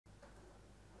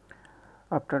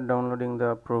After downloading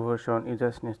the pro version, you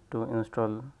just need to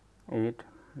install it.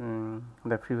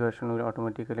 The free version will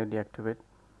automatically deactivate.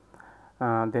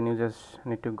 Then you just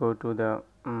need to go to the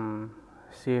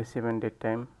CS7 date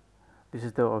time. This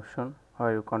is the option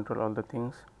where you control all the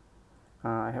things.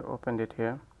 I have opened it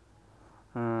here.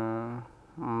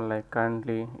 Like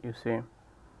currently you see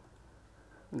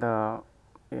the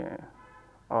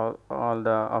all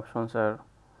the options are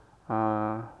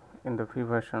in the free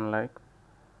version, like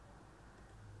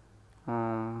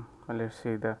let's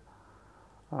see the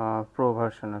pro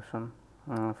version option.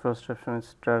 First option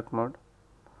is dark mode.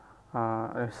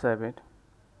 Let's save it.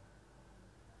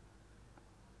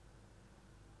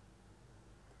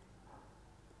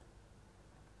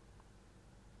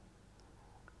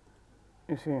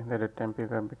 You see the red time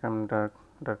picker become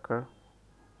darker.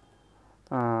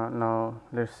 Now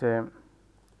let's say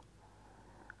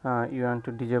you want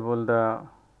to disable the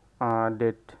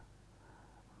date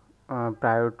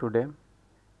prior to day.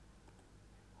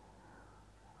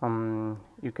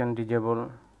 You can disable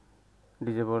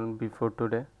before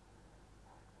today.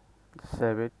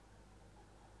 Save it.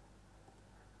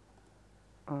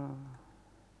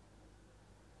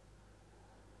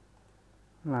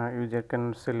 Now user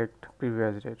can select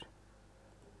previous date.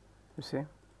 You see,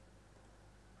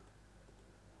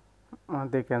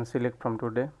 they can select from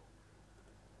today.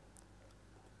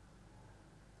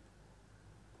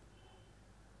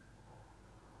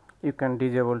 You can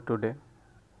disable today.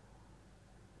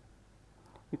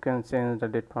 You can change the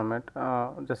date format.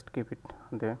 Just keep it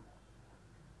there.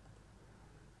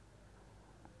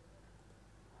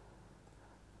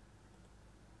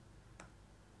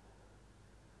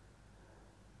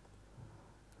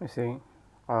 You see,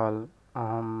 all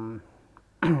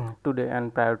today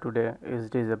and prior today is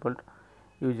disabled.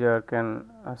 User can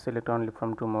select only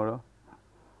from tomorrow.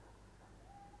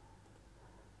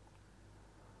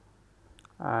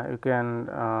 You can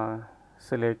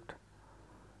select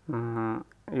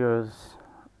use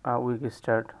week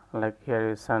start, like here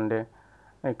is Sunday.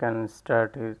 I can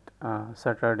start it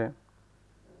Saturday.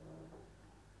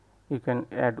 You can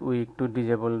add week to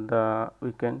disable the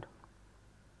weekend.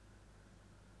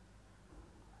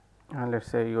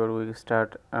 Let's say your week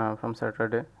start from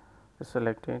Saturday.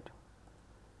 Select it.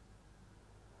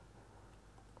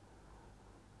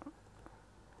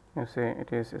 You see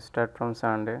it is start from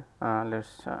Sunday.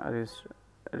 Let's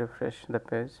refresh the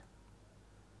page.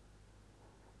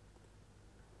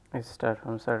 It start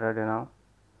from Saturday now.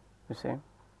 You see,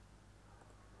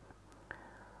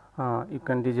 you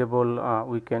can disable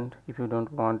weekend if you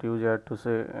don't want user to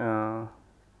say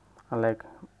like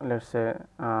let's say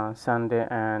Sunday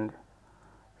and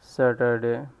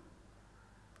Saturday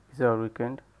is our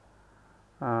weekend.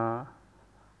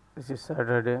 This is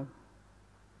Saturday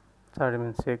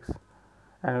means 6,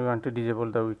 and we want to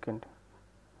disable the weekend.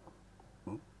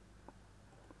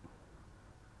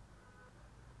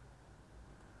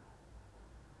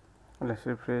 Let's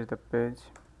refresh the page.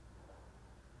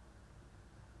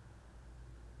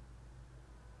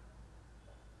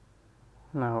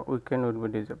 Now weekend will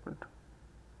be disabled.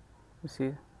 You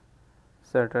see,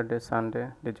 Saturday, Sunday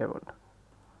disabled.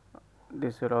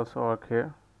 This will also work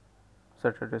here.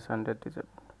 Saturday, Sunday disabled.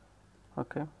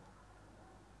 Okay.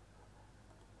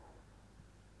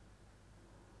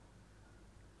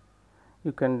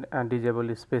 You can disable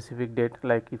a specific date,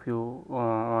 like if you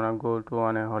want to go to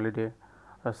on a holiday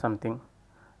or something,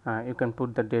 you can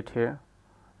put the date here,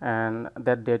 and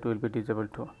that date will be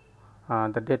disabled too.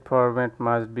 The date format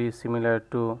must be similar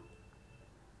to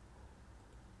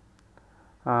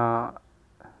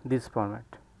this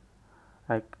format.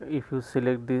 Like if you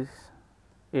select this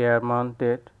year month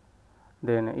date,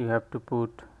 then you have to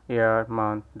put year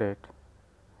month date.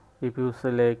 If you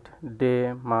select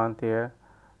day month year,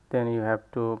 then you have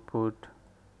to put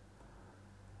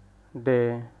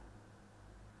day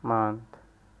month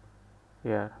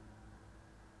year.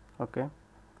 Okay,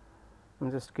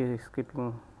 I'm just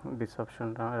skipping this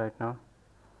option right now.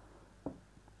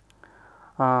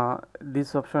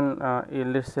 This option,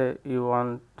 let's say you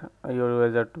want your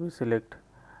user to select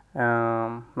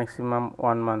maximum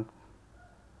 1 month.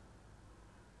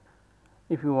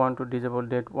 If you want to disable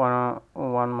date one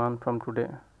month from today,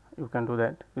 you can do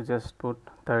that. You just put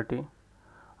 30.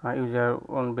 User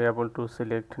won't be able to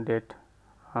select date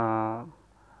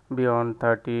beyond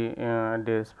 30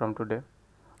 days from today.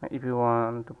 If you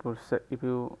want to put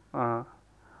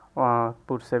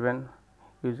put 7,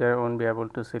 user won't be able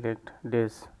to select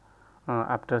days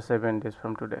after 7 days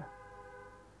from today.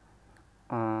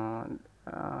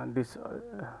 This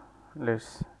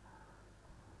let's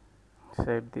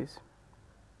save this.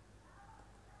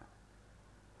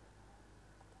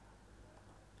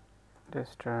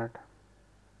 restart.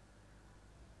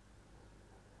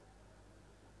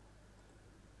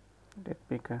 Date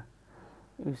picker.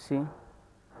 You see,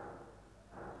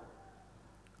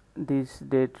 this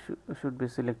date should be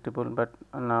selectable, but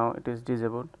now it is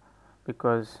disabled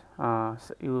because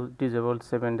you disabled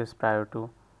 7 days prior to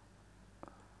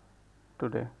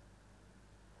today.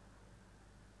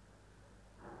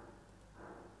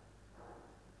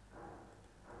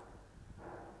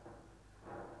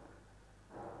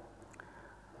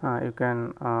 You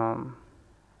can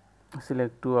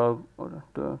select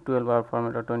 12-hour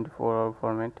format or 24-hour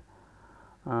format.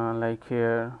 Like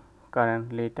here,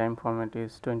 currently time format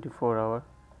is 24-hour.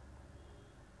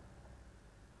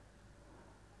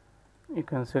 You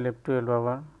can select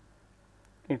 12-hour.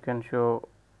 You can show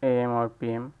AM or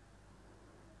PM.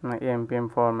 AM PM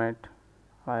format,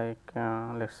 like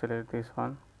let's select this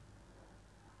one.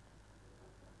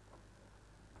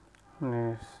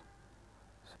 Yes.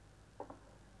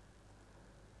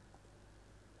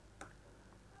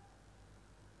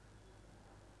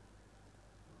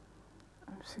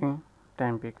 See,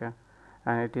 time picker,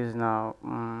 and it is now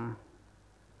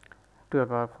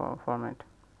 12-hour format.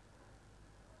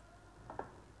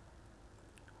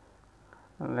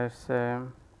 Let's say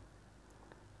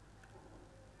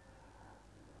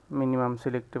minimum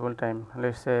selectable time.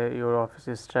 Let's say your office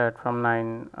is start from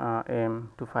 9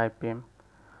 am to 5 pm.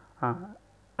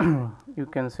 You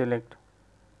can select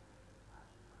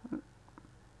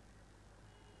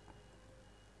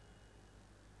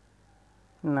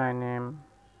 9 am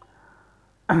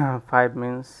 5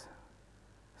 means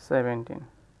 17.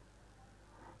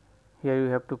 Here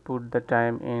you have to put the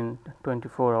time in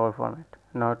 24-hour format,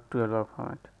 not 12-hour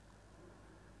format.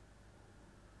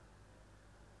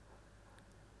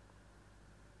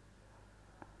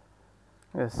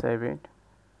 Let's save it.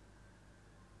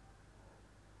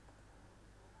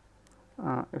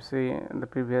 You see the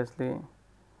previously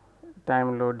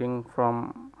time loading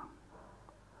from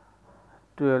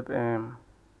 12 am,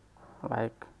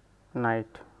 like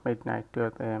midnight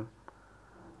 12 am.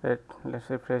 Let's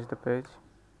refresh the page.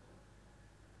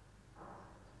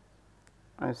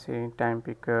 I see time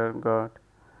picker got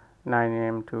 9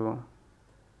 am to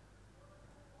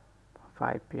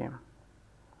 5 pm.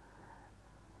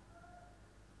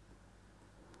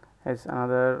 As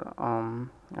another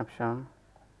option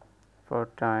for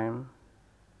time,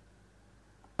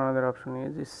 another option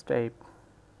is step.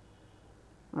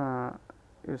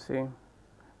 You see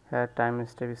here time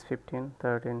step is 15,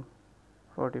 13,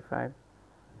 45.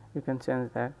 You can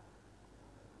change that.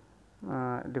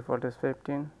 Default is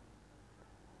 15.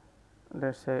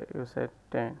 Let's say you set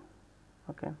 10.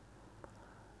 Okay.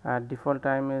 Default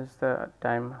time is the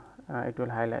time it will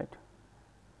highlight.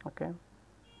 Okay.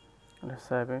 Let's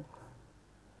save it.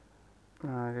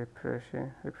 Refresh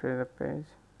the page.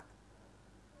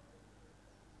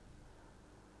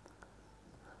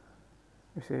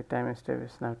 You see time step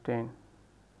is now 10.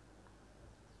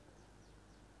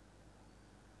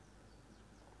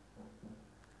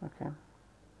 Okay.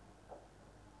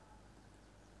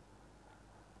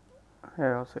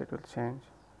 Here also it will change.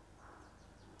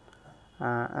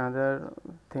 Another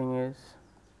thing is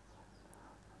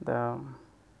the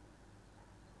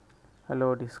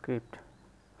load script.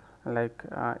 Like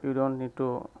you don't need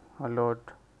to load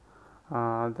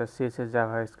the CSS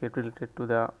JavaScript related to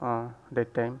the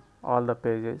date time, all the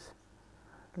pages.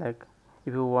 Like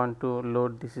if you want to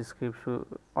load this script to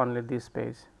only this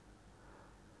page,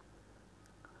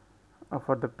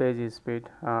 for the page speed,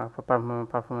 for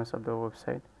performance of the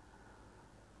website,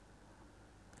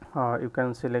 you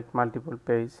can select multiple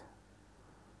page.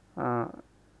 Go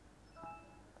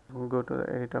to the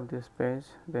edit of this page,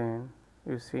 then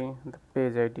you see the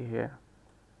page ID here.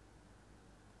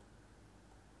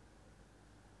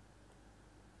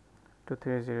 To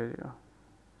 300.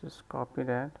 Just copy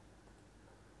that,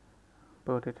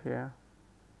 put it here.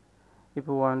 If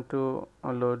you want to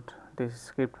load this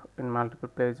script in multiple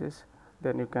pages,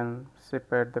 then you can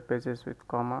separate the pages with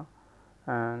comma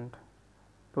and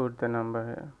put the number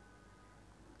here.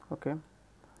 Okay,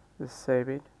 just save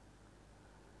it.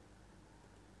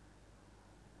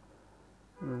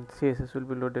 CSS will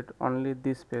be loaded only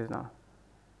this page now.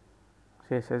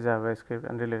 CSS, JavaScript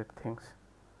and related things.